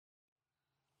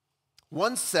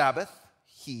One Sabbath,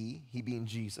 he being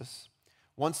Jesus,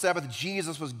 one Sabbath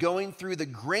Jesus was going through the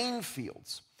grain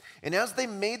fields. And as they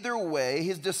made their way,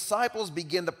 his disciples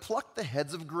began to pluck the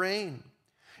heads of grain.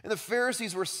 And the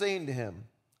Pharisees were saying to him,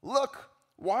 "Look,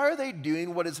 why are they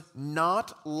doing what is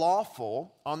not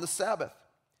lawful on the Sabbath?"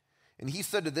 And he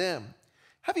said to them,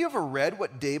 "Have you ever read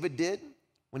what David did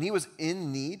when he was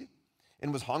in need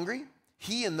and was hungry,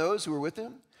 he and those who were with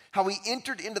him? How he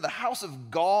entered into the house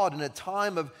of God in a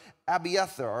time of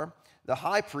Abiathar, the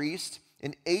high priest,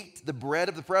 and ate the bread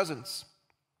of the presence,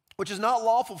 which is not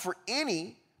lawful for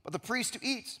any but the priest to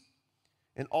eat,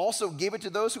 and also gave it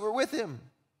to those who were with him."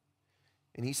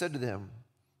 And he said to them,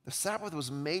 "The Sabbath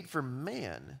was made for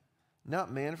man,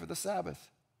 not man for the Sabbath.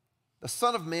 The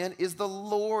Son of Man is the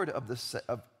Lord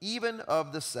even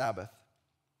of the Sabbath."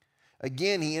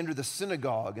 Again, he entered the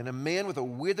synagogue, and a man with a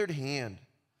withered hand,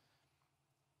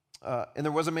 and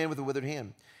there was a man with a withered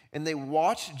hand, and they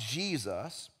watched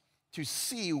Jesus to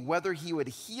see whether he would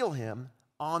heal him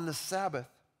on the Sabbath,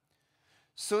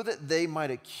 so that they might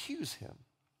accuse him.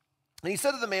 And he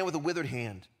said to the man with the withered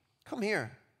hand, "Come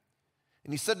here."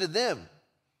 And he said to them,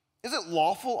 "Is it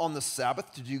lawful on the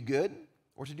Sabbath to do good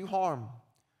or to do harm,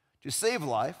 to save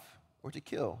life or to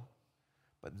kill?"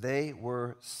 But they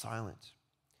were silent.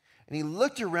 And he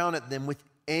looked around at them with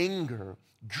anger,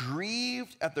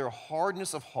 grieved at their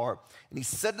hardness of heart. And he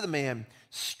said to the man,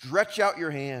 "Stretch out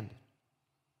your hand."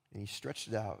 And he stretched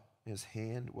it out, and his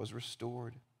hand was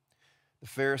restored. The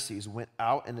Pharisees went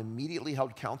out and immediately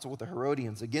held counsel with the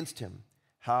Herodians against him,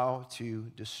 how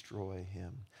to destroy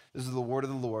him. This is the word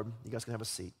of the Lord. You guys can have a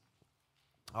seat.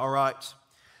 All right.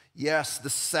 Yes,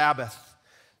 the Sabbath.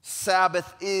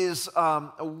 Sabbath is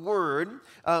a word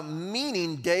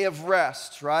meaning day of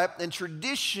rest, right? And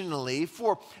traditionally,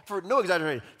 for no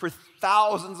exaggeration, for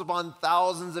thousands upon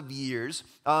thousands of years,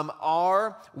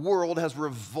 our world has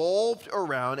revolved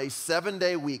around a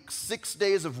 7-day week, 6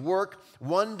 days of work,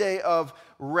 1 day of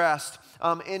rest.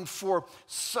 And for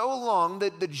so long,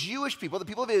 the Jewish people, the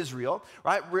people of Israel,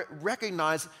 right,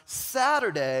 recognized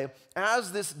Saturday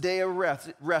as this day of rest.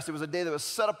 It was a day that was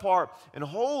set apart and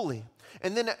holy.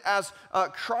 And then as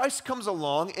Christ comes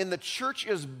along and the church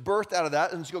is birthed out of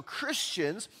that, and so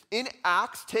Christians in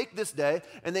Acts take this day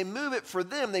and they move it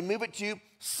to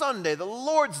Sunday, the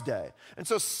Lord's Day. And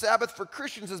so Sabbath for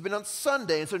Christians has been on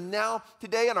Sunday. And so now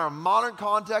today in our modern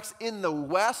context in the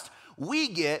West, we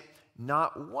get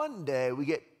not 1 day, we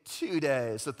get 2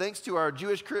 days. So thanks to our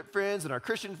Jewish friends and our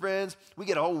Christian friends, we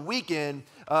get a whole weekend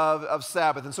of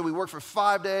Sabbath. And so we work for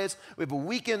 5 days, we have a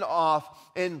weekend off,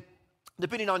 and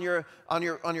depending on your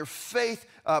faith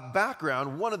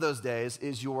background, one of those days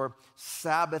is your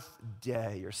Sabbath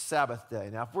day, your Sabbath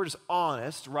day. Now, if we're just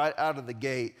honest right out of the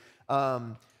gate,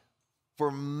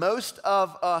 for most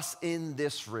of us in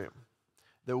this room,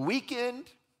 the weekend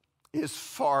is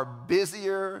far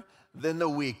busier than the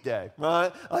weekday,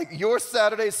 right? Like your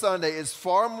Saturday, Sunday is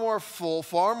far more full,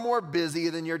 far more busy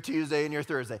than your Tuesday and your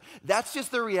Thursday. That's just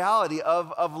the reality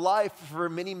of life for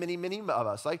many, many, many of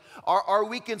us. Like our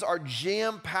weekends are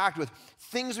jam-packed with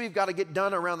things we've got to get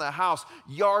done around the house,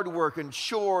 yard work and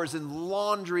chores and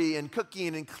laundry and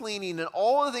cooking and cleaning and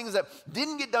all the things that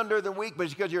didn't get done during the week, but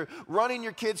it's because you're running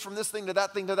your kids from this thing to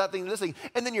that thing to that thing to this thing.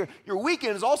 And then your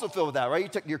weekend is also filled with that,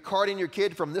 right? You're carting your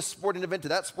kid from this sporting event to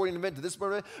that sporting event to this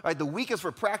sporting event, right? The week is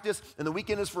for practice and the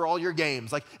weekend is for all your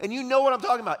games. And you know what I'm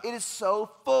talking about. It is so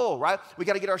full, right? We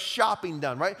got to get our shopping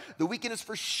done, right? The weekend is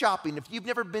for shopping. If you've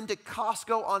never been to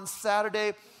Costco on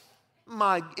Saturday,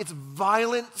 it's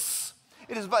violence.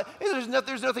 There's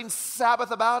nothing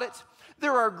Sabbath about it.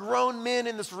 There are grown men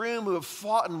in this room who have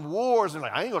fought in wars and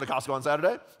I ain't going to Costco on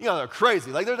Saturday. They're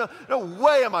crazy. There's no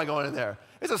way am I going in there.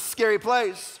 It's a scary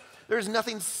place. There's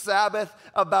nothing Sabbath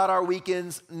about our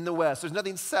weekends in the West. There's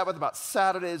nothing Sabbath about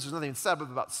Saturdays. There's nothing Sabbath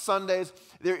about Sundays.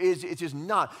 It's just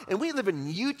not. And we live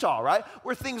in Utah, right,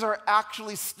 where things are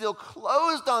actually still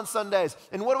closed on Sundays.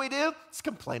 And what do? Just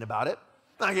complain about it.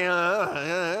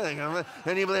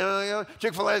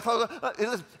 Chick-fil-A closed.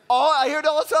 I hear it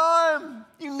all the time.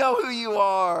 You know who you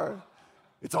are.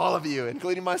 It's all of you,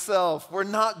 including myself. We're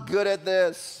not good at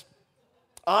this.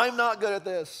 I'm not good at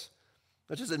this.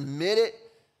 Let's just admit it.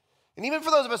 And even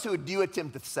for those of us who do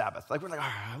attempt the Sabbath, we're like, all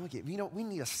right, we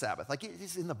need a Sabbath.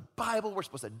 It's in the Bible. We're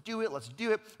supposed to do it. Let's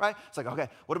do it, right? It's like, okay,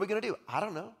 what are we going to do? I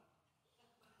don't know.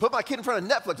 Put my kid in front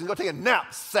of Netflix and go take a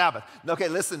nap. Sabbath. Okay,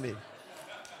 listen to me.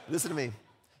 Listen to me.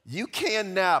 You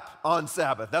can nap on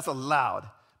Sabbath. That's allowed.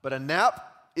 But a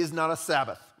nap is not a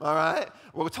Sabbath, all right?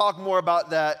 We'll talk more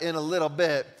about that in a little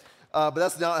bit, but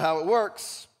that's not how it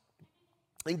works.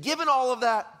 And given all of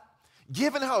that,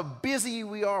 given how busy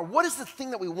we are, what is the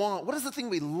thing that we want? What is the thing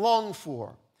we long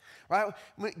for? right?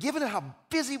 Given how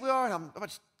busy we are and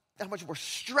how much we're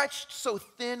stretched so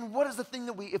thin, what is the thing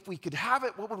that if we could have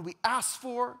it, what would we ask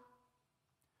for?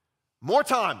 More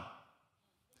time.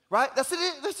 Right? That's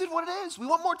what it is. We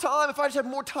want more time. If I just have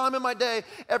more time in my day,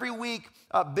 every week,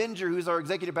 Binger, who's our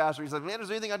executive pastor, he's like, man, is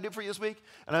there anything I can do for you this week?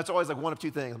 And it's always like one of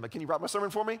two things. I'm like, can you write my sermon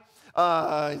for me? He's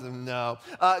like, no.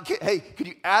 Hey, could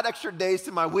you add extra days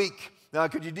to my week?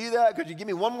 Could you do that? Could you give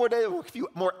me one more day, a few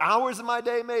more hours in my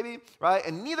day maybe? Right?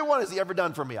 And neither one has he ever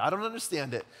done for me. I don't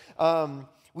understand it.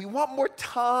 We want more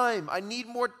time. I need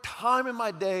more time in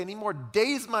my day. I need more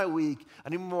days in my week. I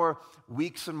need more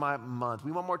weeks in my month.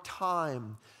 We want more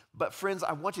time. But friends,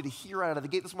 I want you to hear right out of the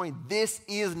gate this morning, this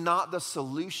is not the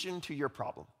solution to your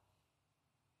problem.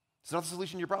 It's not the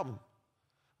solution to your problem.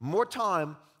 More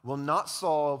time will not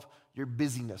solve your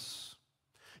busyness.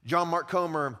 John Mark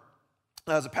Comer,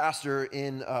 as a pastor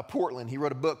in Portland, he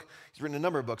wrote a book. He's written a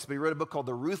number of books, but he wrote a book called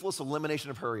The Ruthless Elimination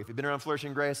of Hurry. If you've been around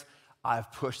Flourishing Grace,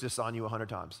 I've pushed this on you 100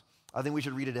 times. I think we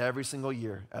should read it every single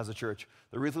year as a church.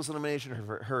 The Ruthless Elimination of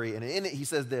Hurry. And in it, he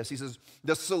says this. He says,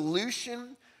 the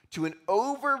solution to an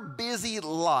over-busy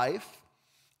life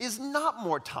is not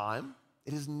more time.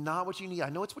 It is not what you need. I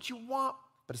know it's what you want,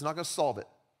 but it's not going to solve it.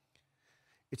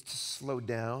 It's to slow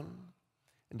down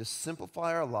and to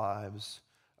simplify our lives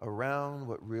around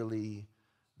what really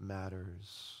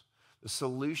matters. The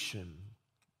solution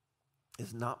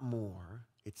is not more,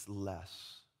 it's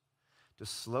less. To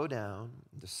slow down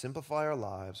and to simplify our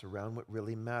lives around what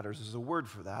really matters. There's a word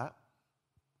for that.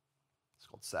 It's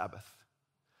called Sabbath.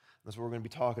 That's what we're going to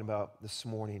be talking about this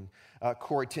morning.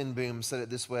 Corrie ten Boom said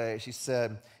it this way. She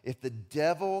said, if the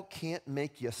devil can't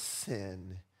make you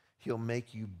sin, he'll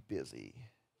make you busy.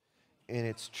 And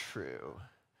it's true.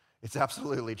 It's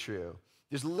absolutely true.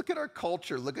 Just look at our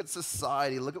culture, look at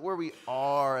society, look at where we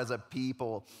are as a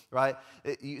people, right?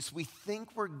 We think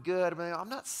we're good. I'm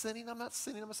not sinning,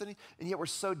 and yet we're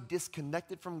so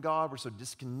disconnected from God. We're so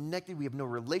disconnected. We have no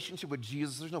relationship with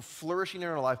Jesus. There's no flourishing in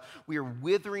our life. We are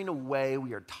withering away.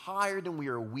 We are tired and we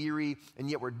are weary, and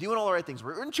yet we're doing all the right things.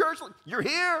 We're in church. You're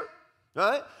here.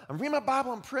 Right? I'm reading my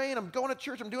Bible, I'm praying, I'm going to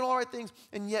church, I'm doing all the right things,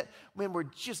 and yet, man, we're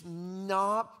just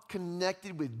not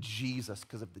connected with Jesus,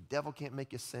 because if the devil can't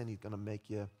make you sin, he's going to make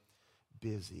you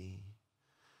busy.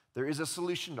 There is a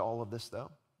solution to all of this,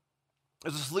 though.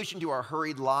 There's a solution to our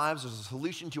hurried lives. There's a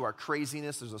solution to our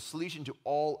craziness. There's a solution to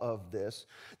all of this.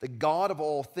 The God of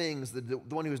all things, the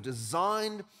one who has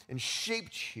designed and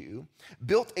shaped you,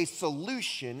 built a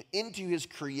solution into his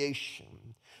creation.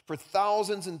 For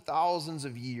thousands and thousands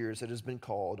of years, it has been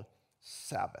called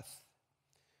Sabbath.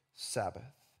 Sabbath.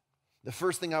 The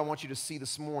first thing I want you to see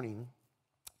this morning,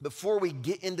 before we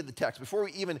get into the text, before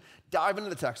we even dive into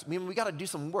the text, we got to do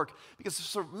some work, because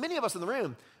for many of us in the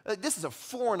room, this is a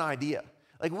foreign idea.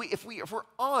 Like if we're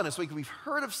honest, we've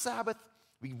heard of Sabbath,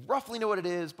 we roughly know what it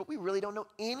is, but we really don't know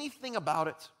anything about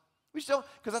it. We just don't,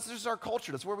 because that's just our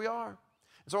culture. That's where we are.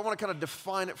 And so I want to kind of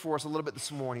define it for us a little bit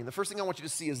this morning. The first thing I want you to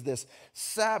see is this.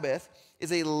 Sabbath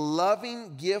is a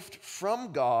loving gift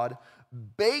from God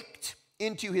baked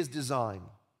into his design.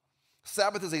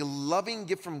 Sabbath is a loving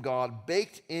gift from God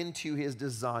baked into his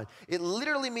design. It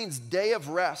literally means day of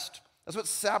rest. That's what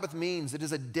Sabbath means. It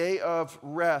is a day of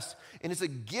rest. And it's a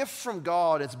gift from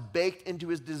God. It's baked into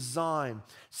his design.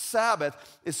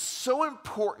 Sabbath is so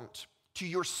important to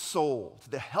your soul, to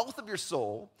the health of your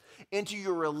soul, and to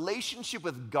your relationship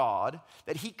with God,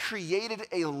 that he created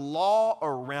a law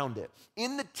around it.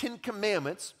 In the 10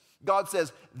 Commandments, God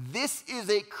says, this is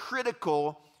a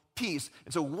critical piece.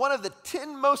 And so one of the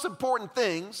 10 most important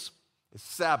things is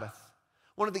Sabbath.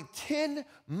 One of the 10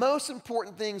 most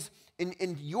important things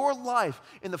in your life,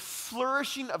 in the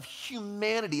flourishing of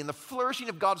humanity, in the flourishing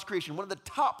of God's creation, one of the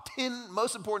top 10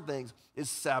 most important things is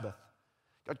Sabbath.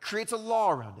 God creates a law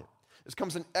around it. This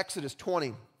comes in Exodus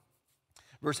 20.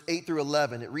 Verse 8 through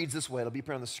 11, it reads this way. It'll be up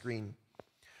here on the screen.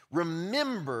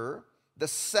 Remember the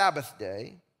Sabbath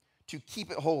day to keep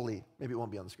it holy. Maybe it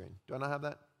won't be on the screen. Do I not have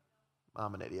that?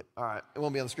 I'm an idiot. All right, it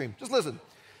won't be on the screen. Just listen.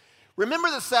 Remember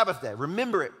the Sabbath day.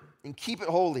 Remember it and keep it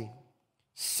holy.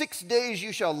 6 days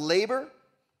you shall labor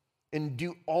and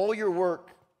do all your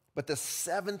work, but the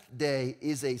seventh day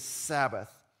is a Sabbath,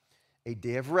 a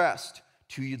day of rest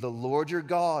to you, the Lord your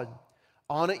God.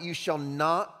 On it you shall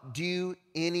not do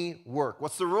any work.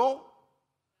 What's the rule?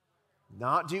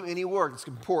 Not do any work. It's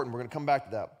important. We're going to come back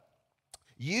to that.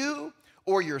 You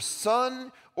or your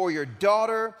son or your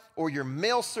daughter or your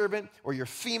male servant or your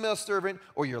female servant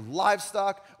or your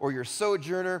livestock or your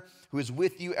sojourner who is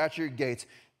with you at your gates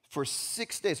for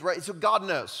 6 days, right? So God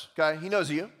knows, okay? He knows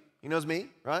you. He knows me,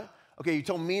 right? Okay, you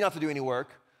told me not to do any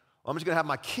work. Well, I'm just going to have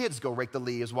my kids go rake the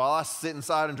leaves while I sit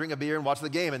inside and drink a beer and watch the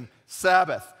game and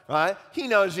Sabbath, right? He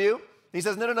knows you. He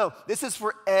says, no. This is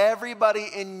for everybody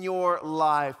in your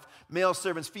life. Male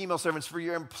servants, female servants, for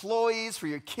your employees, for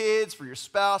your kids, for your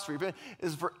spouse, for your family.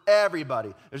 This is for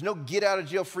everybody. There's no get out of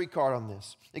jail free card on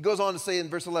this. It goes on to say in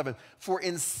verse 11, for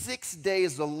in 6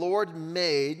 days the Lord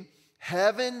made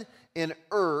heaven and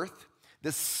earth,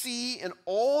 the sea and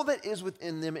all that is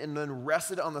within them, and then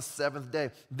rested on the seventh day.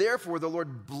 Therefore the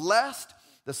Lord blessed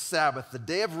the Sabbath, the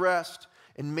day of rest,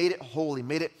 and made it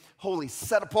holy,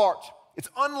 set apart. It's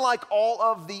unlike all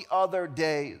of the other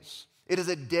days. It is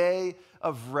a day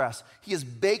of rest. He has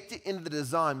baked it into the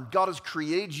design. God has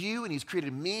created you and he's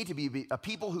created me to be a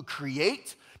people who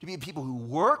create, to be a people who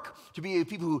work, to be a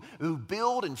people who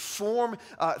build and form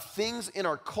things in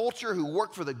our culture, who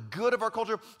work for the good of our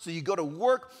culture. So you go to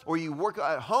work or you work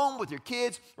at home with your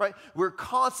kids, right? We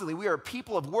are a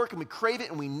people of work and we crave it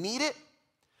and we need it.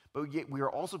 But yet we are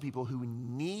also people who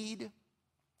need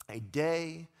a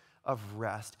day of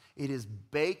rest. It is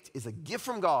baked, is a gift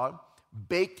from God,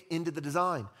 baked into the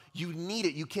design. You need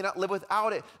it. You cannot live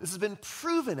without it. This has been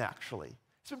proven, actually.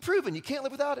 It's been proven. You can't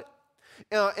live without it.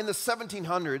 In the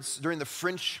 1700s, during the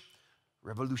French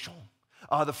Revolution,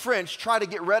 the French tried to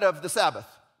get rid of the Sabbath.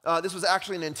 This was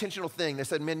actually an intentional thing. They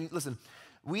said, man, listen,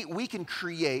 we can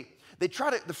create. The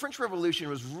French Revolution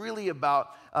was really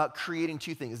about creating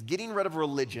two things. Getting rid of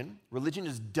religion. Religion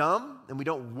is dumb, and we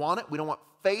don't want it. We don't want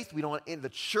faith. We don't want the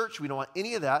church. We don't want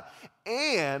any of that.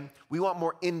 And we want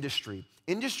more industry.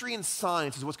 Industry and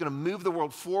science is what's going to move the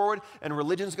world forward, and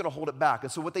religion is going to hold it back.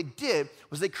 And so what they did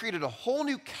was they created a whole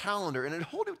new calendar and a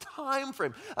whole new time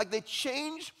frame. Like they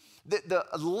changed the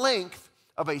length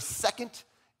of a second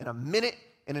and a minute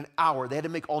and an hour. They had to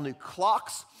make all new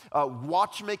clocks.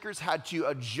 Watchmakers had to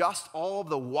adjust all of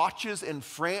the watches in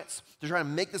France to try to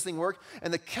make this thing work.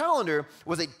 And the calendar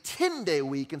was a 10-day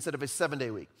week instead of a 7-day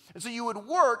week. And so you would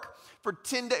work for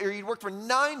 10 days, or you'd work for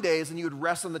 9 days, and you would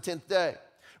rest on the 10th day,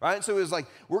 right? And so it was like,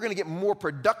 we're going to get more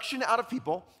production out of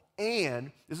people,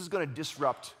 and this is going to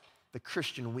disrupt the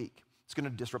Christian week. It's going to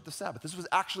disrupt the Sabbath. This was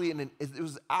actually an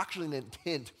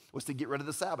intent was to get rid of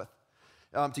the Sabbath.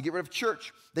 To get rid of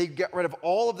church. They got rid of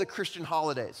all of the Christian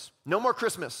holidays. No more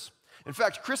Christmas. In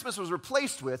fact, Christmas was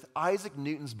replaced with Isaac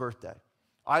Newton's birthday.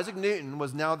 Isaac Newton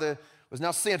was now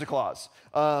Santa Claus.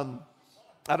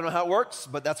 I don't know how it works,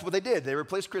 but that's what they did. They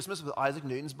replaced Christmas with Isaac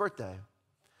Newton's birthday.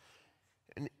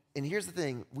 And here's the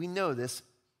thing. We know this.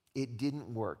 It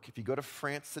didn't work. If you go to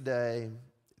France today,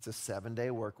 it's a 7-day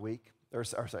work week, a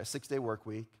 6-day work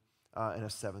week, and a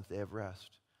 7th day of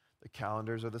rest. The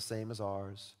calendars are the same as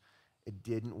ours. It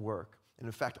didn't work. And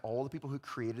in fact, all the people who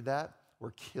created that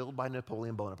were killed by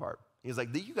Napoleon Bonaparte. He was like,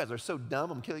 you guys are so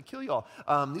dumb, I'm going to kill you all.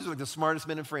 These are like the smartest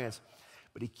men in France.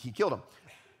 But he killed them.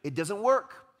 It doesn't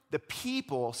work. The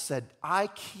people said, I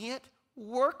can't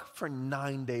work for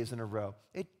 9 days in a row.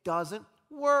 It doesn't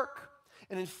work.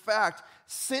 And in fact,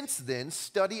 since then,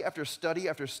 study after study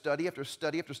after study after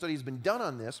study after study has been done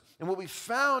on this. And what we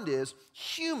found is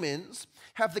humans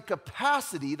have the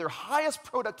capacity, their highest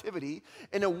productivity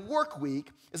in a work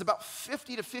week is about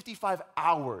 50 to 55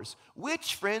 hours,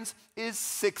 which, friends, is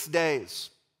 6 days.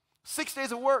 6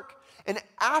 days of work. And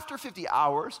after 50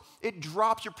 hours,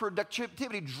 your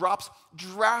productivity drops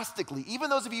drastically. Even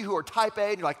those of you who are type A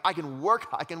and you're like, I can work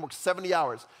 70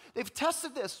 hours. They've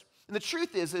tested this. And the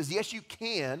truth is yes, you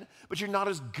can, but you're not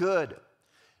as good.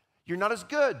 You're not as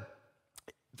good.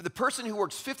 The person who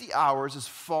works 50 hours is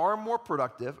far more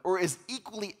productive or is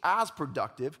equally as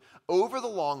productive over the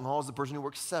long haul as the person who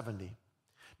works 70.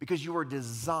 Because you are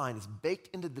designed, it's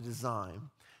baked into the design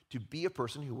to be a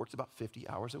person who works about 50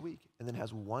 hours a week and then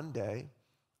has 1 day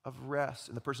of rest.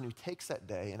 And the person who takes that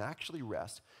day and actually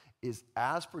rests is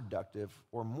as productive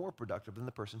or more productive than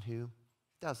the person who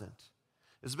doesn't.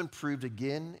 This has been proved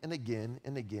again and again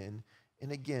and again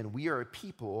and again. We are a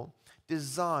people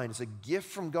designed. It's a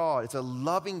gift from God. It's a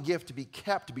loving gift to be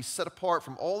kept, to be set apart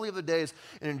from all the other days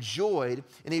and enjoyed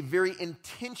in a very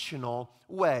intentional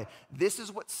way. This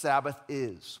is what Sabbath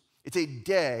is. It's a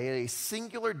day, a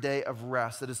singular day of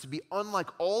rest that is to be unlike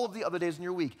all of the other days in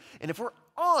your week. And if we're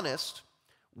honest,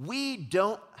 we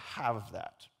don't have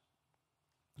that.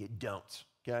 You don't,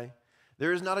 okay?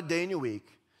 There is not a day in your week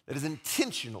that is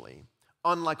intentionally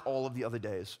unlike all of the other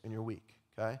days in your week,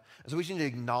 okay? And so we need to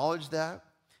acknowledge that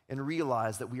and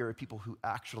realize that we are a people who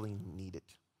actually need it.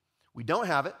 We don't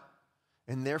have it,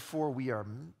 and therefore we are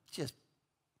just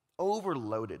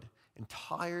overloaded and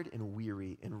tired and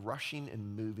weary and rushing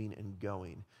and moving and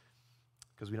going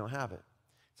because we don't have it.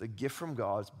 It's a gift from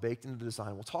God. It's baked into the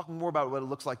design. We'll talk more about what it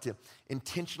looks like to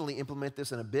intentionally implement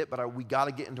this in a bit, but we got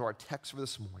to get into our text for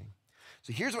this morning.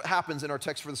 So here's what happens in our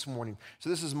text for this morning. So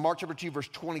this is Mark chapter 2, verse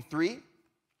 23.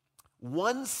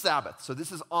 One Sabbath. So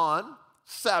this is on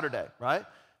Saturday, right?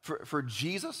 For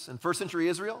Jesus in first century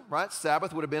Israel, right?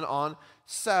 Sabbath would have been on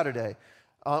Saturday.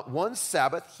 One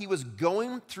Sabbath, he was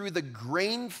going through the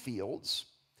grain fields,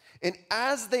 and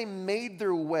as they made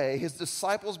their way, his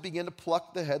disciples began to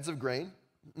pluck the heads of grain.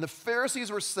 And the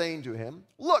Pharisees were saying to him,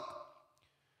 "Look,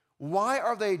 why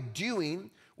are they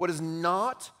doing what is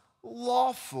not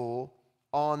lawful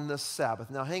on the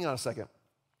Sabbath?" Now, hang on a second.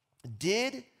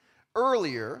 Did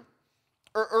earlier,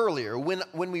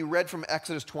 when we read from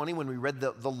Exodus 20, when we read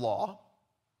the law,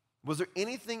 was there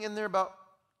anything in there about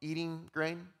eating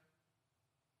grain?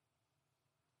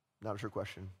 Not a true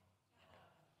question.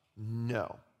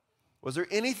 No. Was there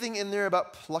anything in there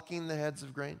about plucking the heads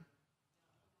of grain?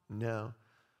 No.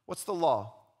 What's the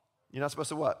law? You're not supposed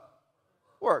to what?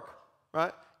 Work,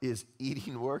 right? Is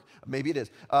eating work? Maybe it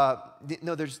is.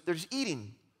 No, there's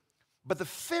eating. But the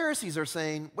Pharisees are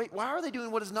saying, wait, why are they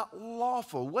doing what is not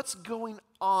lawful? What's going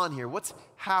on here? What's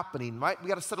happening, right? We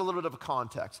got to set a little bit of a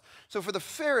context. So for the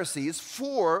Pharisees,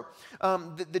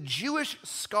 the Jewish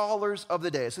scholars of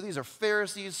the day, so these are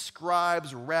Pharisees,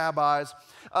 scribes, rabbis,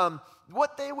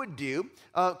 what they would do,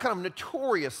 kind of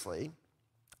notoriously,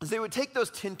 is they would take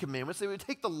those 10 commandments, they would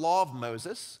take the law of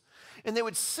Moses, and they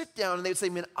would sit down and they would say,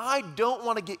 man, I don't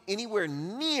want to get anywhere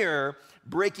near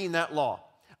breaking that law.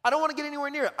 I don't want to get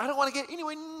anywhere near it. I don't want to get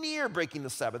anywhere near breaking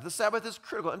the Sabbath. The Sabbath is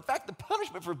critical. In fact, the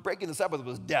punishment for breaking the Sabbath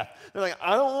was death. They're like,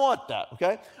 I don't want that,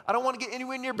 okay? I don't want to get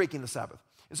anywhere near breaking the Sabbath.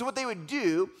 And so what they would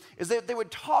do is they would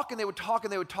talk and they would talk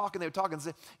and they would talk and they would talk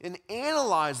and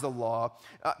analyze the law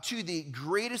to the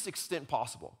greatest extent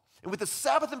possible. And with the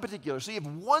Sabbath in particular, so you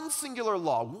have one singular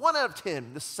law, 1 out of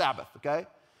 10, the Sabbath, okay?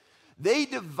 They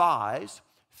devised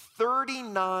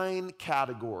 39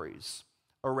 categories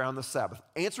around the Sabbath,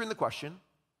 answering the question,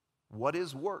 what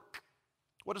is work?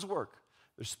 What is work?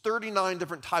 There's 39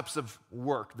 different types of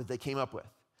work that they came up with.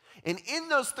 And in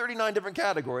those 39 different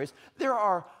categories, there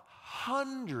are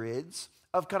hundreds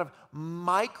of kind of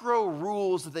micro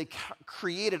rules that they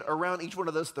created around each one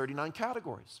of those 39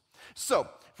 categories. So,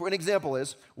 for an example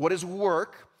is, what is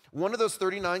work? One of those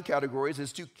 39 categories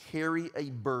is to carry a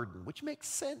burden, which makes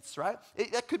sense, right?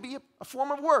 That could be a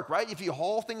form of work, right? If you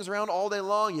haul things around all day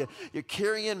long, you're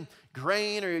carrying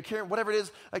grain or you're carrying whatever it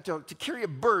is, like to carry a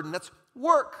burden, that's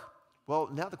work. Well,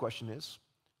 now the question is,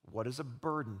 what is a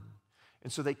burden?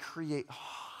 And so they create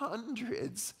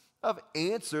hundreds of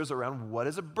answers around what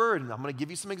is a burden. I'm going to give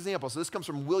you some examples. So this comes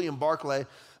from William Barclay,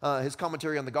 his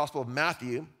commentary on the Gospel of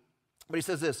Matthew. But he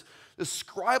says this, the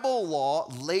scribal law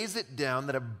lays it down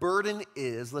that a burden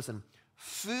is, listen,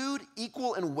 food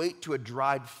equal in weight to a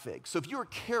dried fig. So if you are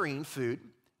carrying food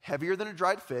heavier than a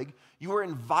dried fig, you are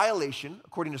in violation,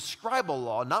 according to scribal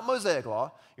law, not Mosaic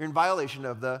law, you're in violation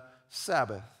of the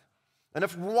Sabbath.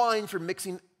 Enough wine for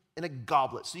mixing in a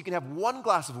goblet. So you can have one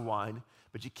glass of wine,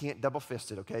 but you can't double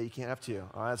fist it, okay? You can't have two,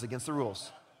 all right? That's against the rules.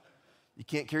 You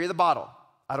can't carry the bottle.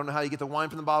 I don't know how you get the wine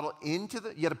from the bottle you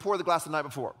got to pour the glass the night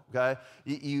before, okay?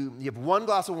 You have one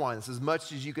glass of wine. That's as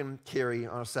much as you can carry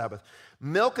on a Sabbath.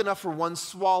 Milk enough for one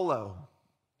swallow.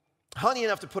 Honey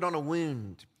enough to put on a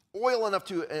wound. Oil enough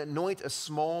to anoint a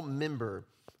small member.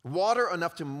 Water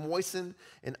enough to moisten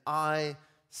an eye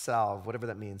salve, whatever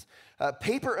that means.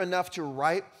 Paper enough to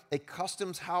write a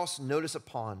customs house notice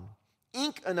upon.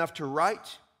 Ink enough to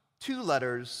write 2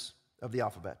 letters of the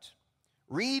alphabet.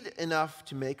 Reed enough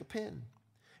to make a pen.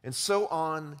 And so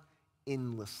on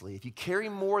endlessly. If you carry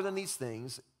more than these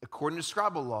things, according to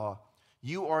scribal law,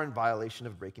 you are in violation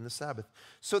of breaking the Sabbath.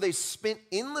 So they spent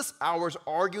endless hours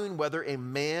arguing whether a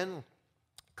man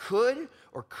could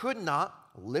or could not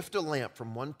lift a lamp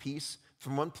from one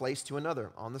place to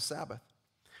another on the Sabbath.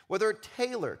 Whether a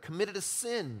tailor committed a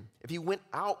sin if he went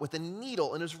out with a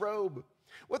needle in his robe.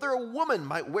 Whether a woman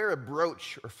might wear a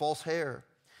brooch or false hair.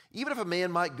 Even if a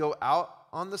man might go out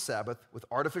on the Sabbath with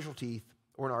artificial teeth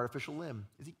or an artificial limb.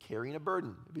 Is he carrying a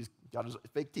burden if he's got his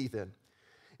fake teeth in?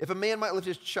 If a man might lift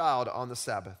his child on the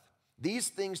Sabbath. These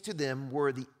things to them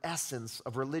were the essence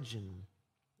of religion.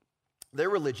 Their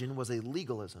religion was a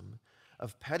legalism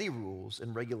of petty rules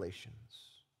and regulations.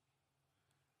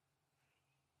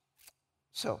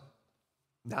 So,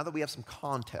 now that we have some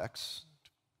context,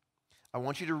 I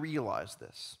want you to realize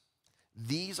this.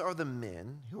 These are the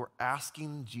men who are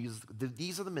asking Jesus,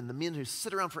 these are the men who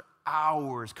sit around for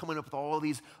hours coming up with all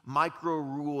these micro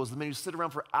rules, the men who sit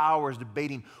around for hours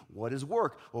debating what is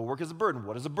work? Well, work is a burden.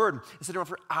 What is a burden? They sit around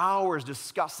for hours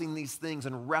discussing these things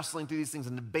and wrestling through these things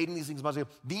and debating these things.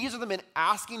 These are the men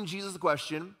asking Jesus the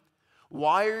question,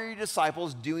 why are your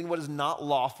disciples doing what is not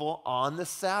lawful on the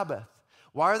Sabbath?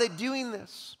 Why are they doing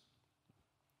this?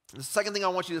 The second thing I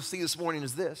want you to see this morning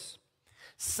is this.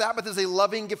 Sabbath is a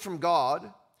loving gift from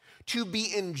God to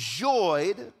be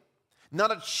enjoyed,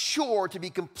 not a chore to be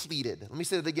completed. Let me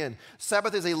say that again.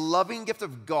 Sabbath is a loving gift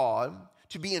of God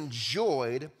to be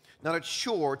enjoyed, not a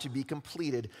chore to be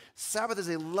completed. Sabbath is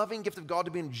a loving gift of God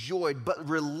to be enjoyed, but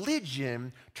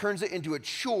religion turns it into a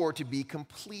chore to be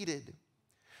completed.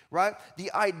 Right?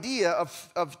 The idea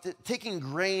of taking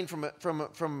grain from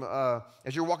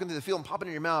as you're walking through the field and popping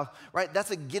it in your mouth, right? That's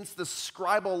against the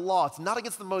scribal law. It's not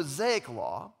against the Mosaic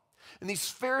law. And these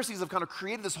Pharisees have kind of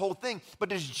created this whole thing. But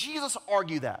does Jesus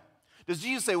argue that? Does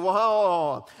Jesus say,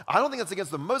 well, I don't think that's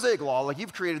against the Mosaic law, like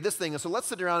you've created this thing, and so let's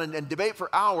sit around and debate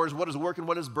for hours what is work and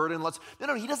what is burden.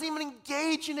 No, he doesn't even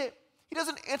engage in it. He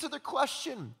doesn't answer their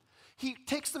question. He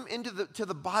takes them into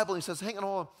the Bible and he says, hang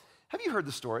on, have you heard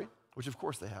the story? Which of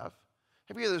course they have.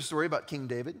 Have you heard the story about King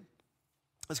David?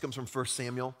 This comes from 1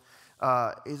 Samuel.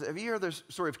 Have you heard the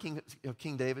story of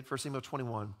King David, 1 Samuel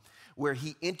 21, where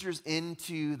he enters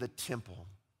into the temple,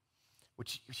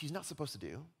 which he's not supposed to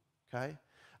do, okay?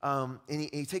 And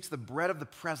he takes the bread of the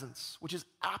presence, which is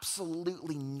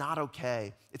absolutely not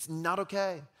okay. It's not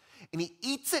okay. And he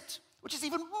eats it, which is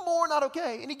even more not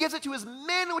okay. And he gives it to his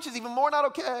men, which is even more not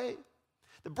okay.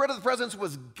 The bread of the presence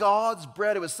was God's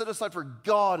bread. It was set aside for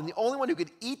God. And the only one who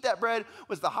could eat that bread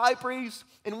was the high priest.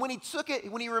 And when he took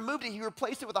it, when he removed it, he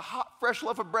replaced it with a hot, fresh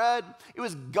loaf of bread. It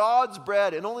was God's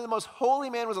bread. And only the most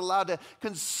holy man was allowed to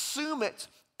consume it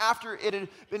after it had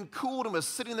been cooled and was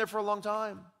sitting there for a long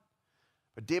time.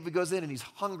 But David goes in and he's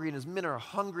hungry and his men are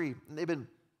hungry. And they've been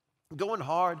going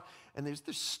hard and they're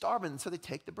starving. So they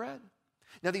take the bread.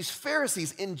 Now, these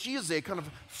Pharisees in Jesus' day, kind of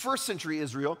first century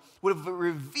Israel, would have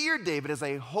revered David as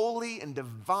a holy and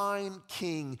divine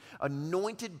king,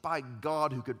 anointed by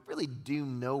God who could really do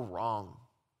no wrong.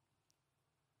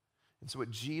 And so what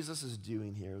Jesus is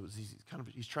doing here is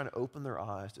he's trying to open their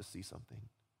eyes to see something.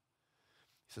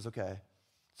 He says, okay,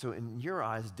 so in your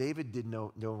eyes, David did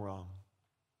no wrong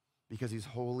because he's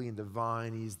holy and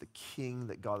divine. He's the king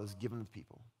that God has given the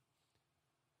people.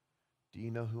 Do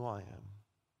you know who I am?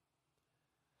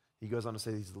 He goes on to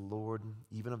say he's the Lord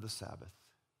even of the Sabbath,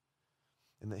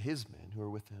 and that his men who are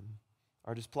with him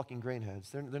are just plucking grain heads.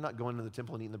 They're not going to the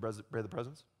temple and eating the bread of the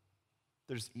presence.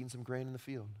 They're just eating some grain in the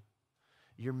field.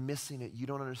 You're missing it. You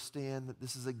don't understand that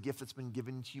this is a gift that's been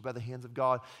given to you by the hands of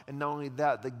God. And not only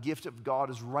that, the gift of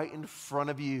God is right in front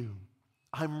of you.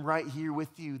 I'm right here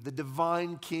with you. The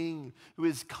divine King who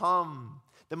has come,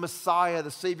 the Messiah, the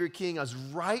Savior King, is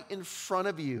right in front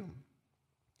of you.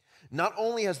 Not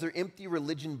only has their empty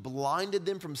religion blinded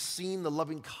them from seeing the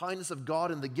loving kindness of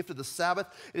God and the gift of the Sabbath,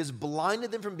 it has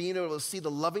blinded them from being able to see the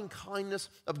loving kindness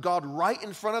of God right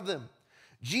in front of them.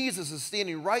 Jesus is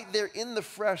standing right there in the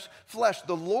flesh,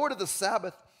 the Lord of the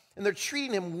Sabbath, and they're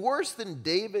treating him worse than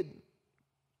David.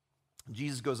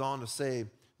 Jesus goes on to say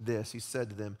this. He said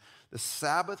to them, the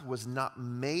Sabbath was not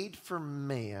made for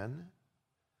man.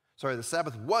 The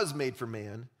Sabbath was made for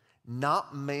man,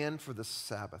 not man for the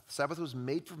Sabbath. Sabbath was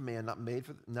made for man,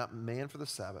 not man for the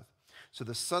Sabbath. So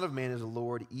the Son of Man is the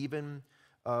Lord even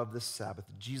of the Sabbath.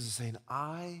 Jesus is saying,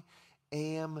 I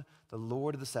am the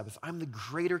Lord of the Sabbath. I'm the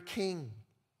greater king,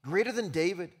 greater than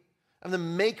David. I'm the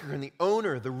maker and the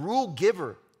owner, the rule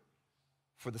giver.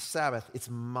 For the Sabbath, it's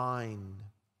mine.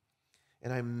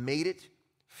 And I made it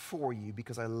for you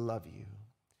because I love you.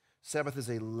 Sabbath is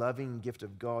a loving gift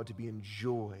of God to be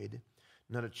enjoyed,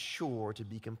 not a chore to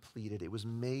be completed. It was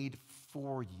made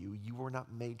for you. You were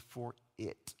not made for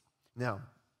it. Now,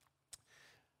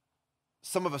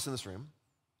 some of us in this room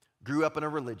grew up in a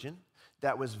religion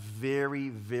that was very,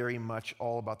 very much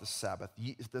all about the Sabbath.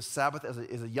 The Sabbath,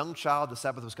 as a young child, the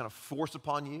Sabbath was kind of forced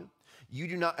upon you. You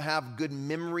do not have good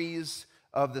memories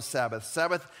of the Sabbath.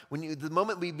 Sabbath, the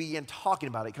moment we began talking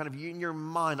about it, kind of in your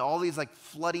mind, all these like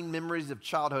flooding memories of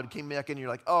childhood came back in, and you're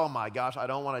like, oh my gosh, I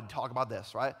don't want to talk about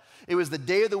this, right? It was the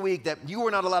day of the week that you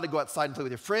were not allowed to go outside and play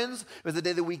with your friends. It was the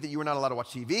day of the week that you were not allowed to watch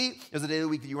TV. It was the day of the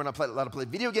week that you were not allowed to play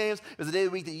video games. It was the day of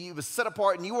the week that you was set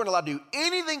apart and you weren't allowed to do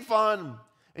anything fun.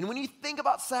 And when you think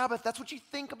about Sabbath, that's what you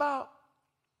think about.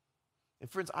 And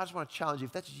friends, I just want to challenge you,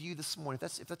 if that's you this morning,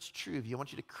 if that's true of you, I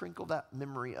want you to crinkle that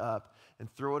memory up and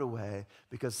throw it away,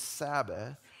 because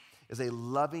Sabbath is a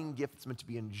loving gift that's meant to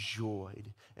be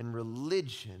enjoyed, and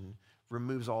religion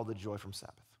removes all the joy from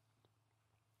Sabbath.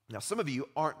 Now, some of you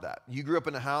aren't that. You grew up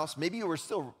in a house, maybe your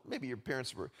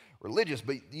parents were religious,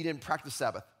 but you didn't practice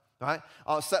Sabbath. Right?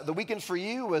 The weekend for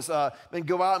you was then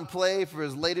go out and play for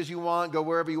as late as you want, go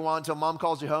wherever you want until mom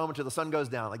calls you home, until the sun goes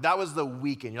down. Like that was the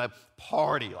weekend. You're like,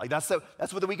 party. Like that's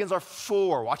what the weekends are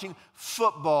for, watching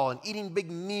football and eating big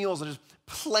meals and just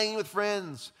playing with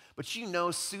friends. But you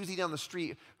know, Susie down the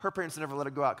street, her parents never let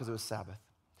her go out because it was Sabbath.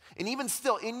 And even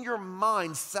still, in your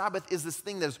mind, Sabbath is this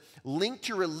thing that is linked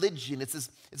to religion. It's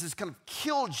this kind of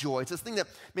killjoy. It's this thing that,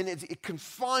 it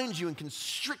confines you and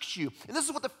constricts you. And this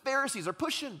is what the Pharisees are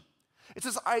pushing. It's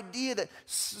this idea that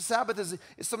Sabbath is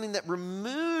something that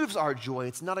removes our joy.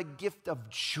 It's not a gift of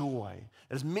joy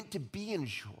that is meant to be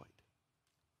enjoyed.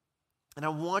 And I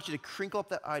want you to crinkle up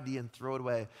that idea and throw it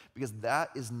away, because that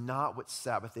is not what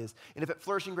Sabbath is. And if at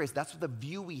Flourishing Grace, that's what the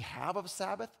view we have of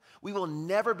Sabbath, we will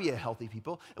never be a healthy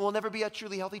people, and we'll never be a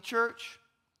truly healthy church.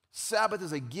 Sabbath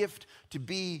is a gift to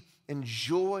be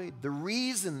enjoyed. The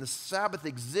reason the Sabbath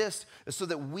exists is so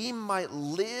that we might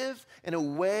live in a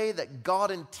way that God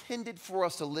intended for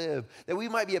us to live, that we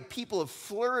might be a people of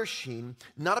flourishing,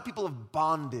 not a people of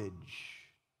bondage.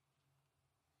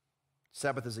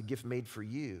 Sabbath is a gift made for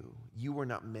you. You were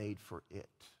not made for it.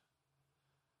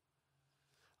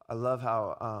 I love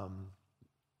how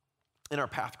in our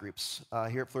path groups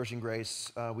here at Flourishing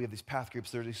Grace, we have these path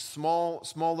groups. They're these small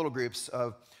little groups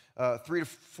of 3 to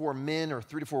 4 men or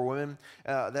 3 to 4 women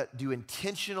that do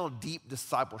intentional, deep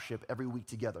discipleship every week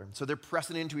together. And so they're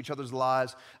pressing into each other's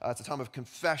lives. It's a time of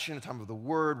confession, a time of the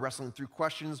word, wrestling through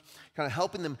questions, kind of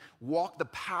helping them walk the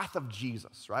path of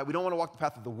Jesus, right? We don't want to walk the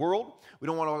path of the world. We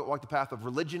don't want to walk the path of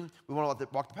religion. We want to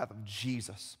walk the path of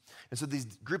Jesus. And so these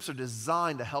groups are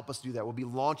designed to help us do that. We'll be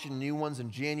launching new ones in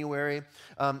January.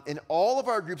 And all of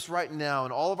our groups right now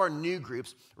and all of our new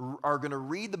groups are going to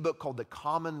read the book called The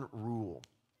Common Rule.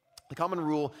 The Common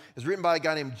Rule is written by a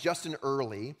guy named Justin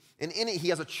Earley, and in it he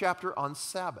has a chapter on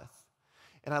Sabbath.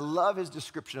 And I love his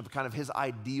description of kind of his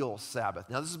ideal Sabbath.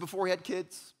 Now, this is before he had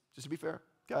kids, just to be fair,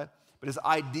 okay? But his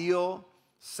ideal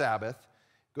Sabbath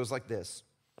goes like this.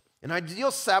 An ideal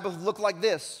Sabbath looked like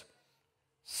this.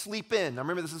 Sleep in. Now,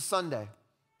 remember, this is Sunday.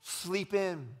 Sleep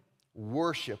in.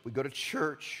 Worship. We go to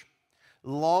church.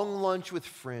 Long lunch with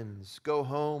friends. Go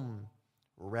home.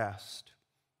 Rest.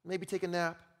 Maybe take a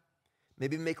nap.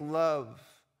 Maybe make love.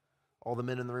 All the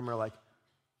men in the room are like,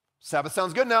 Sabbath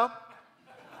sounds good now.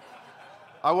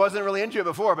 I wasn't really into it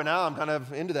before, but now I'm kind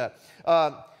of into that.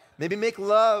 Maybe make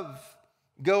love.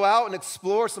 Go out and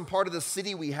explore some part of the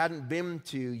city we hadn't been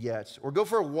to yet. Or go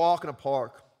for a walk in a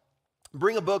park.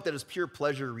 Bring a book that is pure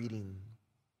pleasure reading.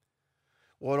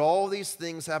 What all these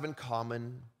things have in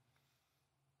common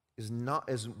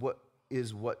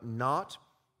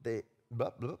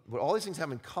what all these things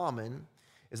have in common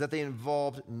is that they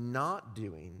involved not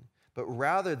doing, but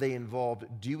rather they involved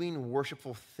doing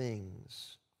worshipful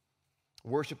things,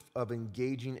 worship of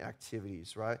engaging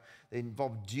activities, right? They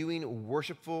involved doing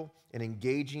worshipful and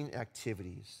engaging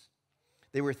activities.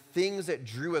 They were things that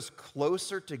drew us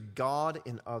closer to God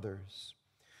and others.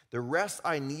 The rest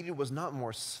I needed was not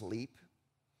more sleep,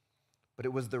 but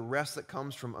it was the rest that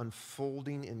comes from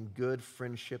unfolding in good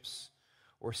friendships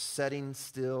or setting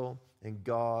still in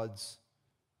God's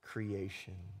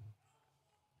creation.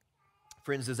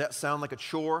 Friends, does that sound like a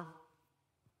chore?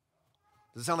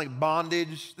 Does it sound like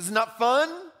bondage? This is not fun?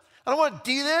 I don't want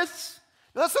to do this.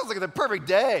 No, that sounds like the perfect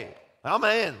day. I'm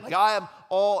in. Like, I am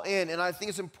all in. And I think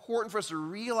it's important for us to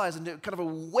realize and to kind of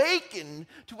awaken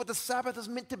to what the Sabbath is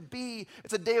meant to be.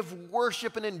 It's a day of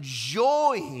worship and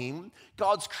enjoying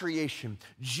God's creation,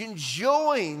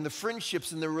 enjoying the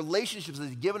friendships and the relationships that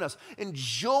He's given us,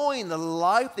 enjoying the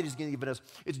life that He's given us.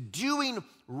 It's doing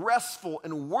restful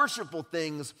and worshipful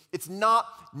things. It's not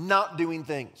doing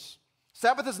things.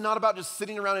 Sabbath is not about just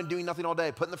sitting around and doing nothing all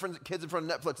day, putting the kids in front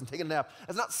of Netflix and taking a nap.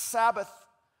 It's not Sabbath.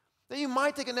 Now, you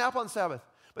might take a nap on Sabbath,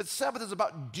 but Sabbath is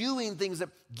about doing things that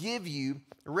give you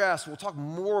rest. We'll talk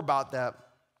more about that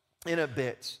in a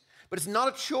bit. But it's not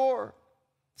a chore.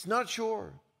 It's not a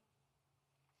chore.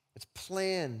 It's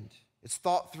planned. It's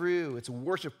thought through. It's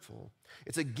worshipful.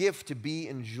 It's a gift to be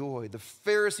enjoyed. The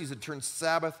Pharisees had turned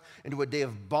Sabbath into a day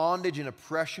of bondage and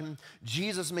oppression.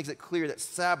 Jesus makes it clear that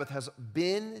Sabbath has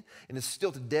been and is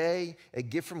still today a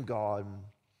gift from God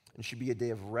and should be a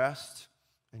day of rest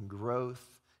and growth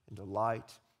and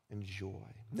delight and joy.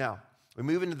 Now, we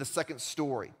move into the second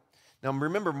story. Now,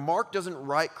 remember, Mark doesn't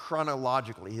write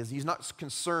chronologically. He's not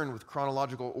concerned with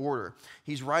chronological order.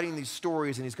 He's writing these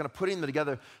stories, and he's kind of putting them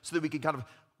together so that we can kind of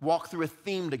walk through a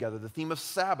theme together, the theme of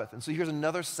Sabbath. And so here's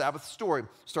another Sabbath story,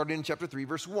 starting in chapter 3,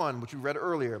 verse 1, which we read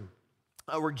earlier,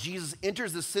 where Jesus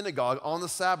enters the synagogue on the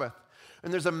Sabbath.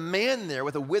 And there's a man there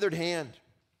with a withered hand.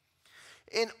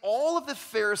 And all of the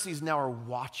Pharisees now are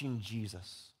watching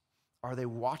Jesus. Are they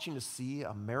watching to see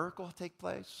a miracle take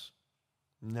place?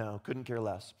 No, couldn't care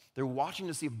less. They're watching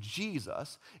to see if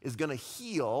Jesus is going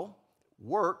to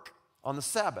work on the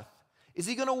Sabbath. Is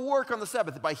he going to work on the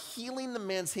Sabbath by healing the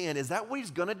man's hand? Is that what he's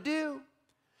going to do?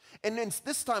 And then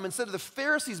this time, instead of the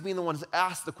Pharisees being the ones that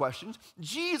asked the questions,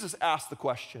 Jesus asked the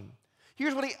question.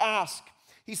 Here's what he asked.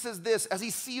 He says this, as he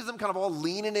sees them kind of all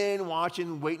leaning in,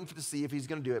 watching, waiting to see if he's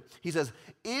going to do it. He says,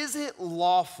 is it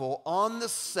lawful on the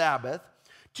Sabbath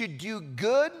to do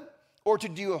good or to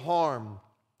do harm,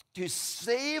 to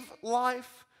save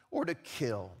life or to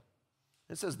kill?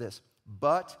 It says this,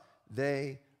 but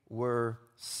they were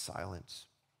silent.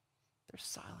 They're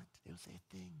silent. They don't say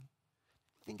a thing.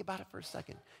 Think about it for a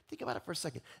second. Think about it for a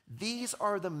second. These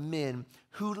are the men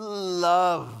who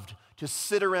loved to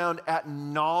sit around ad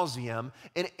nauseum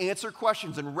and answer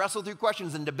questions and wrestle through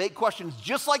questions and debate questions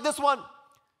just like this one.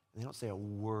 And they don't say a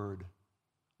word.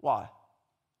 Why?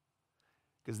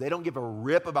 Because they don't give a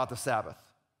rip about the Sabbath.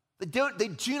 They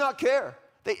do not care.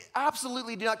 They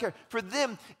absolutely do not care. For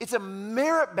them, it's a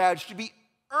merit badge to be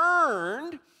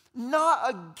earned,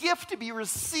 not a gift to be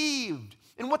received.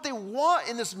 And what they want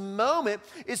in this moment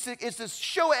is to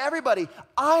show everybody,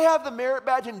 I have the merit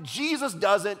badge and Jesus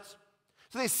doesn't.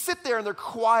 So they sit there and they're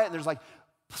quiet and they're like,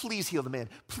 please heal the man,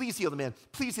 please heal the man,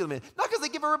 please heal the man. Not because they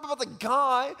give a rip about the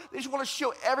guy, they just want to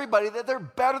show everybody that they're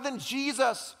better than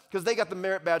Jesus because they got the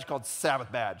merit badge called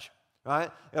Sabbath badge, right?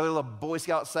 They got a little Boy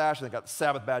Scout sash and they got the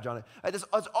Sabbath badge on it. That's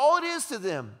all it is to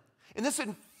them. And this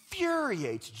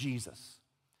infuriates Jesus.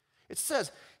 It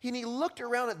says, and he looked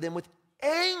around at them with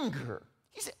anger.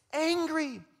 He's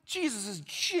angry. Jesus is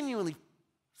genuinely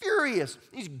furious.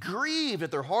 He's grieved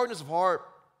at their hardness of heart.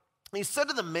 And he said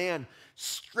to the man,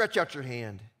 stretch out your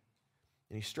hand.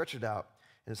 And he stretched it out,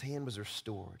 and his hand was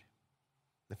restored.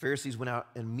 The Pharisees went out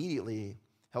and immediately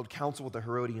held counsel with the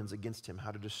Herodians against him,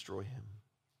 how to destroy him.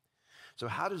 So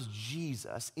how does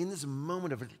Jesus, in this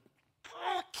moment of,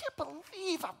 I can't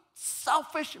believe how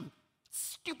selfish and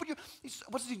stupid you are.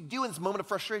 What does he do in this moment of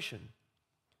frustration?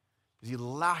 Does he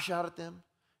lash out at them?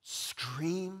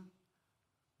 Scream?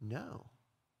 No.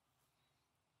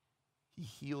 He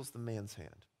heals the man's hand.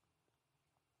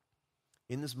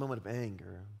 In this moment of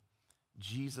anger,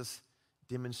 Jesus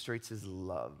demonstrates his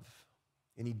love,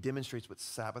 and he demonstrates what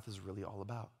Sabbath is really all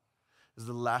about. This is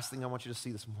the last thing I want you to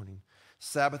see this morning.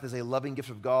 Sabbath is a loving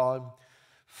gift of God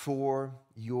for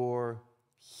your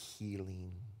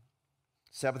healing.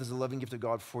 Sabbath is a loving gift of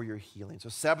God for your healing. So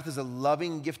Sabbath is a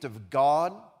loving gift of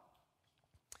God.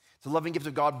 It's a loving gift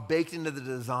of God baked into the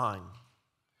design.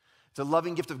 It's a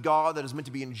loving gift of God that is meant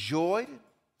to be enjoyed.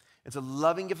 It's a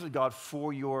loving gift of God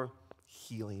for your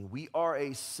healing. We are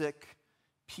a sick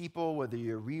people, whether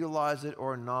you realize it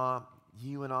or not.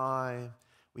 You and I,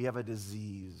 we have a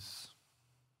disease,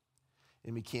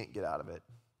 and we can't get out of it.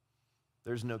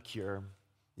 There's no cure.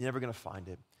 You're never going to find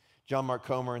it. John Mark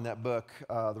Comer, in that book,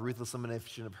 The Ruthless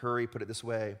Elimination of Hurry, put it this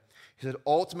way. He said,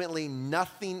 ultimately,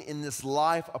 nothing in this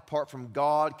life apart from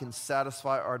God can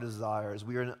satisfy our desires.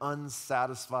 We are an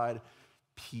unsatisfied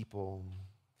people.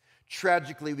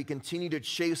 Tragically, we continue to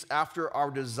chase after our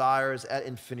desires ad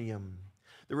infinitum.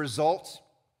 The result,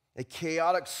 a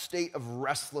chaotic state of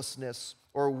restlessness,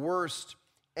 or worse,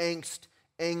 angst,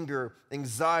 anger,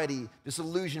 anxiety,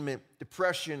 disillusionment,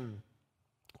 depression,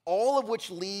 all of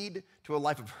which lead to a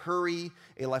life of hurry,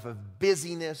 a life of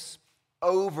busyness,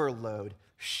 overload,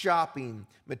 shopping,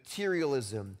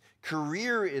 materialism,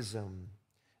 careerism,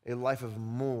 a life of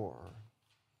more,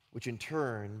 which in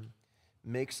turn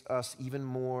makes us even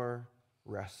more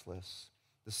restless.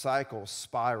 The cycle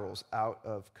spirals out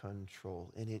of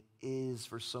control, and it is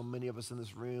for so many of us in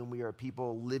this room. We are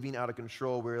people living out of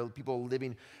control. We are people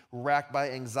living racked by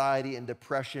anxiety and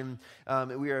depression.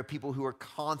 We are people who are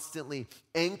constantly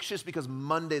anxious because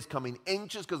Monday's coming,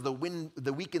 anxious because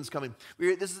the weekend's coming.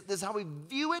 This is how we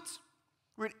view it.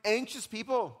 We're an anxious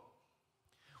people.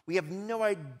 We have no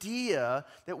idea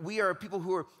that we are people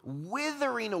who are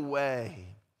withering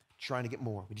away, trying to get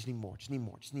more. We just need more, just need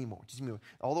more, just need more, just need more.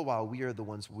 All the while, we are the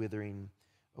ones withering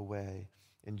away.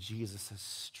 And Jesus says,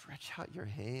 stretch out your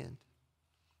hand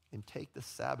and take the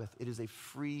Sabbath. It is a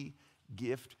free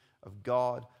gift of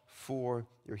God for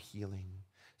your healing.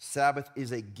 Sabbath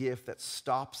is a gift that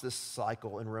stops this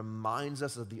cycle and reminds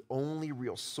us of the only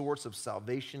real source of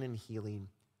salvation and healing,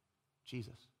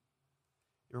 Jesus.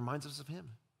 It reminds us of him.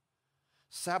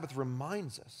 Sabbath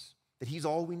reminds us that he's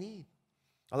all we need.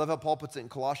 I love how Paul puts it in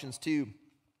Colossians 2,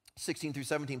 16 through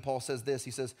 17. Paul says this.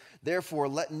 He says, therefore,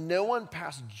 let no one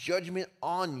pass judgment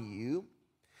on you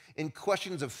in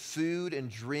questions of food and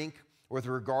drink, or with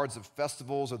regards of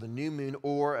festivals or the new moon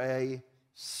or a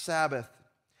Sabbath.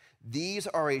 These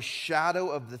are a shadow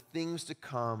of the things to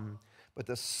come, but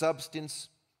the substance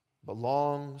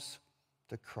belongs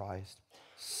to Christ.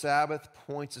 Sabbath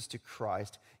points us to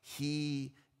Christ.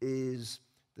 He is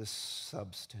the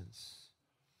substance.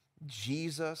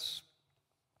 Jesus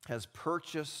has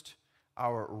purchased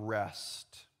our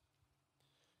rest.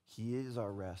 He is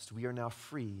our rest. We are now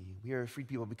free. We are free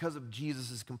people because of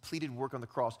Jesus' completed work on the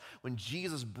cross. When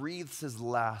Jesus breathes his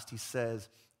last, he says,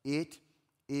 "It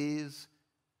is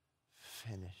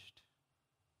finished."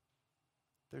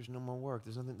 There's no more work.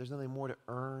 There's nothing more to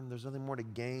earn. There's nothing more to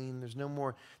gain. There's no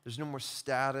more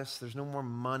status. There's no more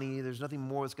money. There's nothing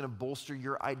more that's going to bolster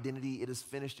your identity. It is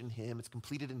finished in him. It's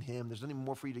completed in him. There's nothing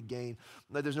more for you to gain.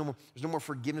 There's no more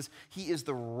forgiveness. He is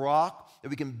the rock that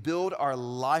we can build our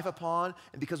life upon.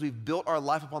 And because we've built our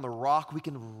life upon the rock, we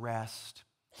can rest.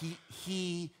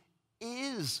 He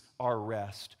is our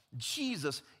rest.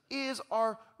 Jesus is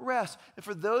our rest. And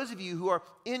for those of you who are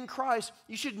in Christ,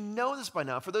 you should know this by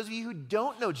now. For those of you who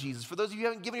don't know Jesus, for those of you who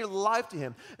haven't given your life to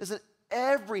him, listen,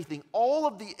 everything, all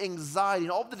of the anxiety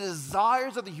and all of the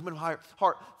desires of the human heart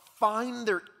find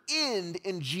their end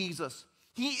in Jesus.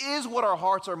 He is what our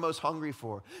hearts are most hungry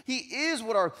for. He is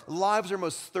what our lives are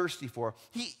most thirsty for.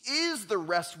 He is the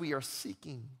rest we are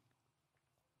seeking.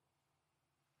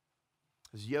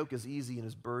 His yoke is easy and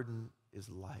his burden is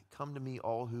light. Come to me,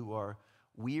 all who are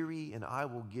weary, and I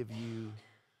will give you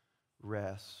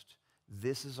rest.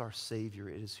 This is our Savior.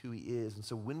 It is who he is. And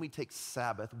so when we take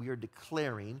Sabbath, we are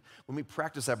declaring, when we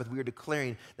practice Sabbath, we are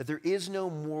declaring that there is no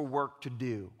more work to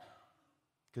do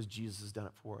because Jesus has done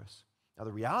it for us. Now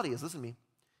the reality is, listen to me,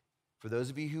 for those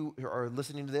of you who are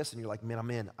listening to this and you're like, man,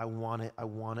 I'm in, I want it,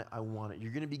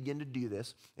 you're going to begin to do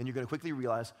this and you're going to quickly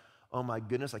realize, oh my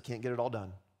goodness, I can't get it all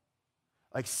done.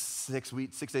 Like 6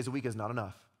 days a week is not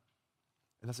enough.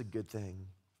 And that's a good thing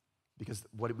because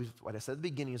what I said at the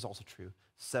beginning is also true.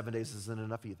 7 days isn't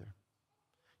enough either.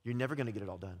 You're never going to get it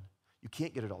all done. You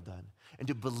can't get it all done. And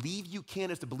to believe you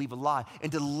can is to believe a lie.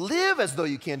 And to live as though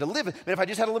you can, to live, and if I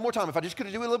just had a little more time, if I just could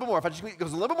do it a little bit more, if I just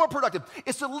was a little bit more productive,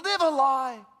 it's to live a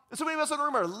lie. And so many of us in the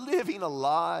room are living a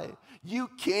lie. You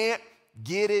can't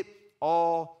get it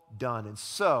all done. And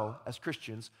so, as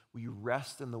Christians, we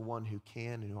rest in the one who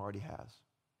can and who already has.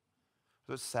 That's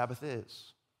what Sabbath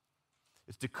is.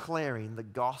 It's declaring the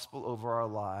gospel over our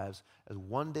lives as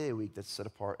one day a week that's set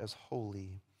apart as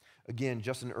holy. Again,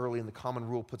 Justin Early in the Common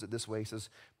Rule puts it this way. He says,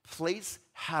 place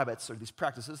habits, or these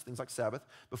practices, things like Sabbath,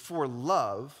 before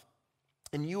love,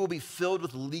 and you will be filled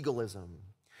with legalism.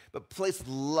 But place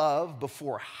love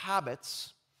before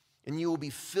habits, and you will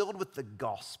be filled with the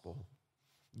gospel.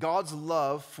 God's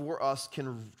love for us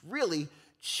can really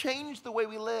change the way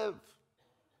we live.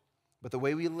 But the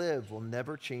way we live will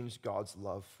never change God's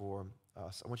love for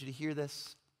us. I want you to hear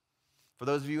this. For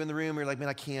those of you in the room, you're like, man,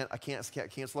 I can't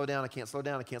slow down.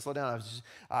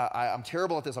 I'm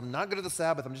terrible at this. I'm not good at the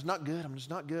Sabbath. I'm just not good.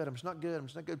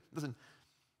 Listen,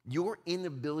 your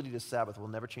inability to Sabbath will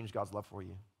never change God's love for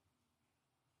you.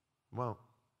 It won't.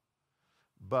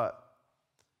 But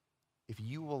if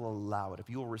you will allow it, if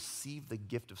you will receive the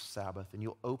gift of Sabbath and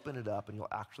you'll open it up and you'll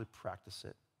actually practice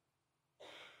it,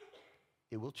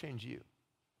 it will change you.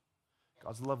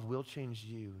 God's love will change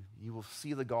you. You will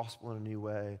see the gospel in a new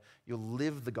way. You'll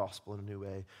live the gospel in a new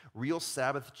way. Real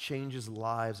Sabbath changes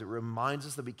lives. It reminds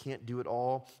us that we can't do it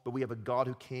all, but we have a God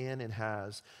who can and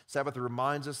has. Sabbath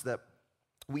reminds us that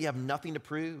we have nothing to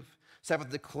prove.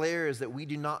 Sabbath declares that we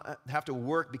do not have to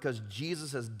work because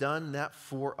Jesus has done that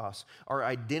for us. Our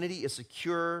identity is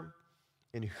secure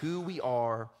in who we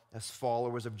are as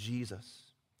followers of Jesus.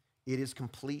 It is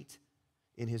complete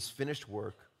in his finished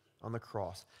work on the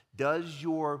cross. Does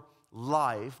your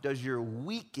life, does your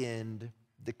weekend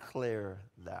declare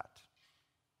that?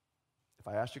 If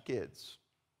I ask your kids,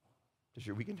 does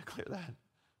your weekend declare that?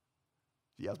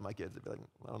 If you ask my kids, they'd be like,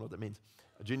 I don't know what that means.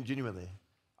 Genuinely,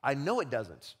 I know it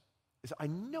doesn't. I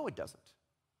know it doesn't.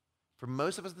 For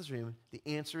most of us in this room, the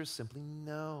answer is simply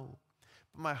no.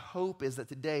 But my hope is that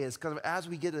today, is kind of as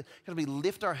we we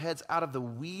lift our heads out of the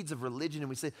weeds of religion and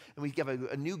we say, and we have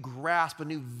a new grasp, a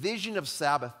new vision of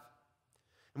Sabbath,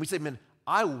 and we say, man,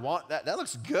 I want that. That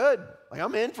looks good. Like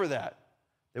I'm in for that.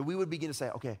 That we would begin to say,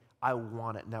 okay, I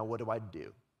want it. Now what do I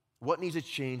do? What needs to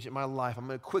change in my life? I'm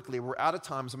going to quickly, we're out of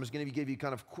time, so I'm just going to give you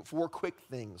kind of 4 quick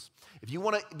things. If you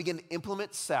want to begin to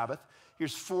implement Sabbath,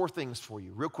 here's 4 things for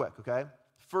you, real quick, okay?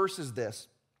 First is this: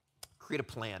 create a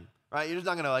plan, right? You're just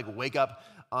not going to like wake up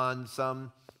on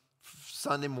some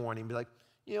Sunday morning and be like,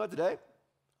 you know what, today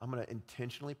I'm going to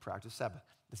intentionally practice Sabbath.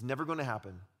 It's never going to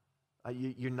happen.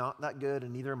 You're not that good,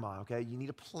 and neither am I, okay? You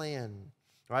need a plan,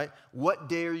 right? What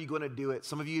day are you going to do it?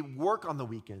 Some of you work on the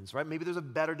weekends, right? Maybe there's a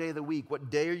better day of the week.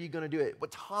 What day are you going to do it? What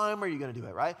time are you going to do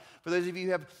it, right? For those of you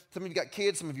who have, some of you got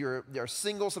kids, some of you are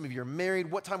single, some of you are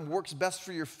married, what time works best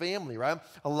for your family, right?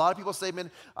 A lot of people say, man,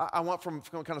 I want from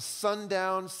kind of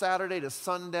sundown Saturday to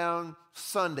sundown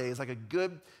Sunday is like a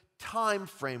good time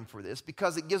frame for this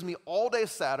because it gives me all day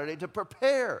Saturday to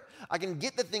prepare. I can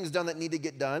get the things done that need to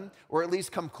get done, or at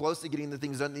least come close to getting the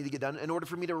things done that need to get done in order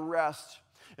for me to rest.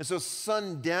 And so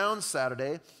sundown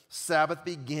Saturday, Sabbath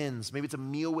begins. Maybe it's a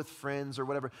meal with friends or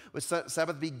whatever. But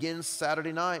Sabbath begins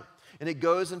Saturday night, and it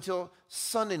goes until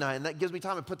Sunday night, and that gives me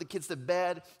time to put the kids to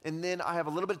bed, and then I have a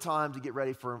little bit of time to get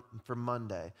ready for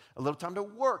Monday. A little time to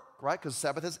work, right? Because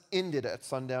Sabbath has ended at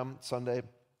sundown Sunday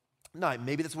night.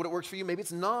 Maybe that's what it works for you. Maybe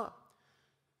it's not.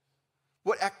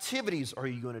 What activities are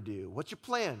you going to do? What's your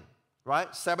plan,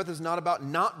 right? Sabbath is not about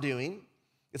not doing.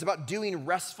 It's about doing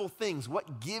restful things.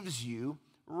 What gives you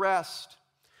rest?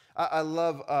 I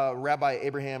love Rabbi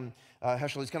Abraham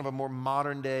Heschel. He's kind of a more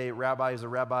modern day rabbi. He's a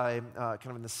rabbi kind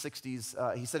of in the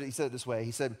 60s. He said it this way.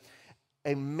 He said,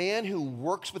 a man who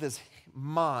works with his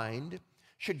mind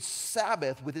should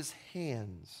Sabbath with his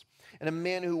hands. And a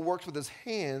man who works with his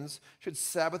hands should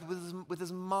Sabbath with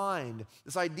his mind.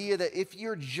 This idea that if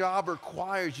your job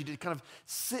requires you to kind of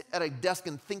sit at a desk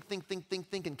and think,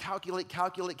 and calculate,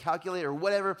 or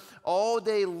whatever all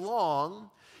day long,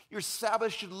 your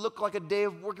Sabbath should look like a day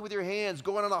of working with your hands,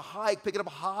 going on a hike, picking up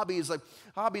hobbies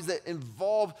that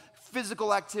involve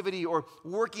physical activity or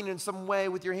working in some way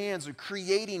with your hands or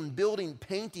creating, building,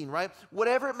 painting, right?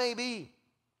 Whatever it may be.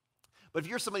 But if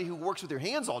you're somebody who works with your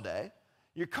hands all day,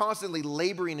 you're constantly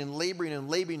laboring,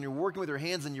 you're working with your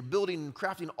hands and you're building and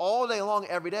crafting all day long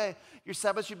every day, your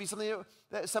Sabbath should be something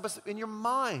that's Sabbath in your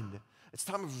mind. It's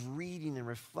time of reading and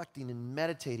reflecting and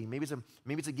meditating. Maybe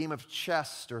it's a game of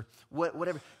chess or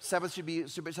whatever. Sabbath should be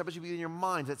in your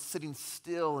mind. That's sitting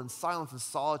still in silence and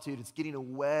solitude. It's getting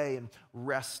away and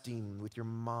resting with your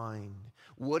mind.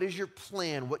 What is your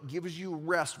plan? What gives you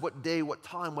rest? What day, what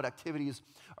time, what activities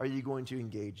are you going to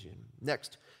engage in?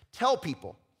 Next, tell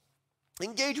people.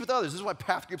 Engage with others. This is why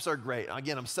path groups are great.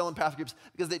 Again, I'm selling path groups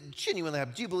because they genuinely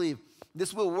have. Do you believe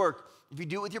this will work if you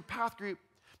do it with your path group?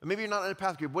 But maybe you're not in a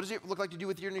path group. What does it look like to do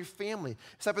with your family?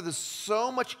 Sabbath is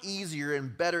so much easier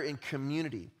and better in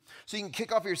community. So you can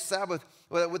kick off your Sabbath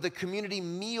with a community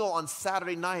meal on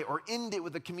Saturday night or end it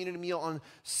with a community meal on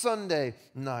Sunday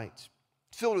night,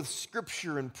 filled with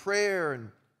scripture and prayer and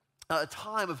a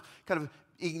time of kind of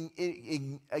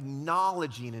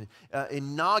acknowledging and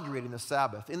inaugurating the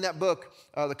Sabbath. In that book,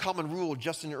 The Common Rule,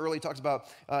 Justin Earley talks about,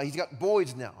 he's got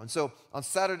boys now. And so on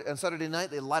Saturday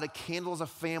night, they light a candle as a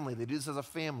family. They do this as a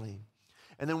family.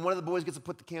 And then one of the boys gets to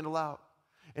put the candle out.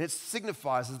 And it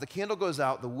signifies, as the candle goes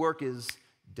out, the work is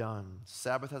done.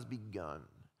 Sabbath has begun.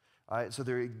 All right, so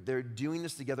they're doing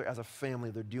this together as a family.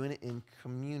 They're doing it in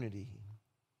community.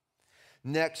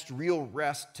 Next, real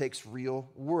rest takes real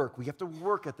work. We have to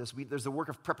work at this. There's the work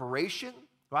of preparation,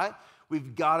 right?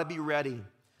 We've got to be ready.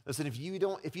 Listen, if you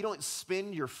don't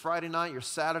spend your Friday night, your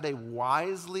Saturday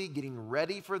wisely getting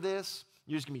ready for this,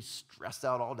 you're just going to be stressed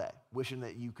out all day, wishing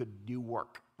that you could do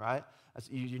work, right?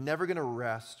 You're never going to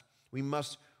rest. We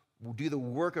must do the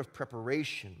work of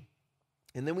preparation.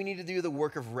 And then we need to do the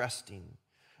work of resting.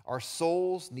 Our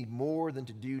souls need more than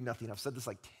to do nothing. I've said this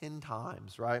like 10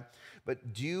 times, right?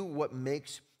 But do what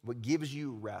gives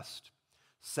you rest.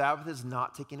 Sabbath is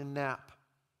not taking a nap,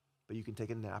 but you can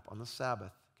take a nap on the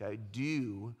Sabbath, okay?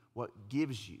 Do what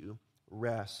gives you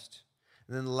rest.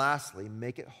 And then lastly,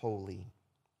 make it holy.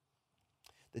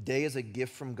 The day is a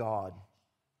gift from God.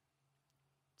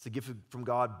 It's a gift from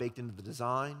God baked into the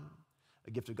design,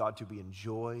 a gift of God to be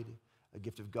enjoyed, a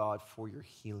gift of God for your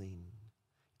healing.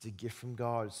 It's a gift from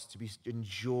God. It's to be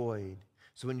enjoyed.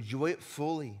 So enjoy it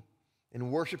fully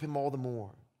and worship Him all the more.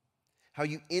 How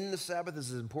you end the Sabbath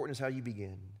is as important as how you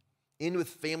begin. End with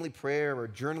family prayer or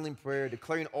journaling prayer,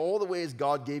 declaring all the ways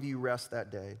God gave you rest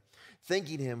that day,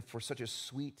 thanking Him for such a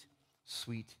sweet,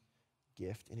 sweet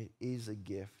gift. And it is a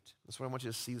gift. That's what I want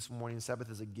you to see this morning.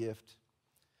 Sabbath is a gift.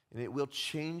 And it will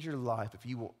change your life if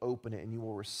you will open it and you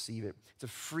will receive it. It's a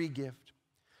free gift.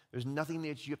 There's nothing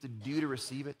that you have to do to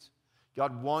receive it.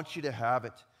 God wants you to have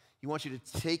it. He wants you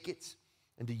to take it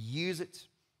and to use it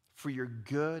for your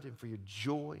good and for your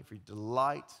joy, and for your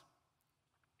delight,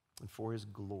 and for His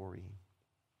glory.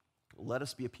 Let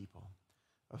us be a people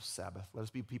of Sabbath. Let us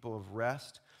be people of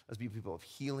rest. Let's be people of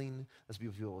healing. Let's be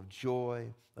people of joy.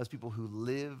 Let's be people who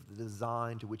live the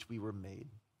design to which we were made.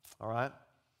 All right?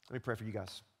 Let me pray for you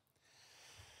guys.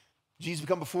 Jesus, we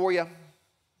come before you,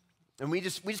 and we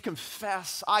just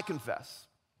confess, I confess,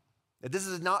 that this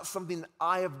is not something that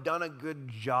I have done a good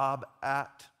job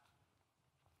at.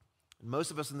 And most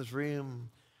of us in this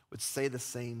room would say the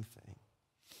same thing.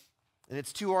 And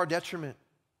it's to our detriment.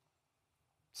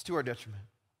 It's to our detriment.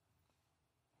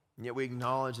 And yet we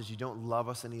acknowledge that you don't love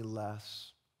us any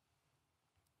less.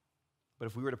 But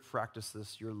if we were to practice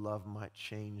this, your love might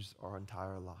change our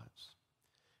entire lives.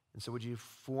 And so would you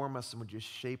form us and would you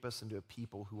shape us into a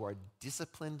people who are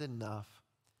disciplined enough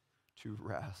to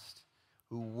rest,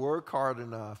 who work hard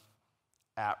enough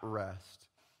at rest.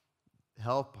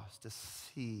 Help us to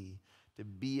see, to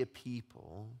be a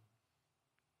people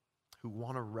who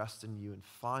want to rest in you and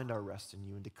find our rest in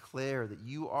you and declare that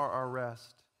you are our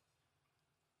rest.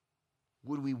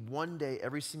 Would we one day,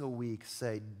 every single week,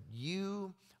 say,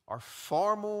 you are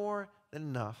far more than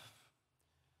enough.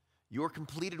 Your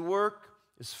completed work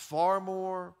is far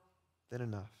more than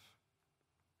enough.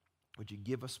 Would you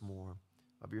give us more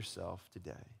of yourself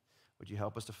today? Would you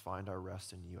help us to find our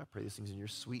rest in you? I pray these things in your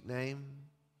sweet name.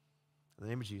 In the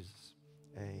name of Jesus,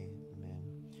 amen.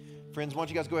 Friends, why don't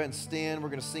you guys go ahead and stand. We're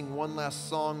going to sing one last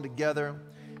song together.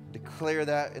 Declare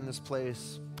that in this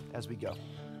place as we go.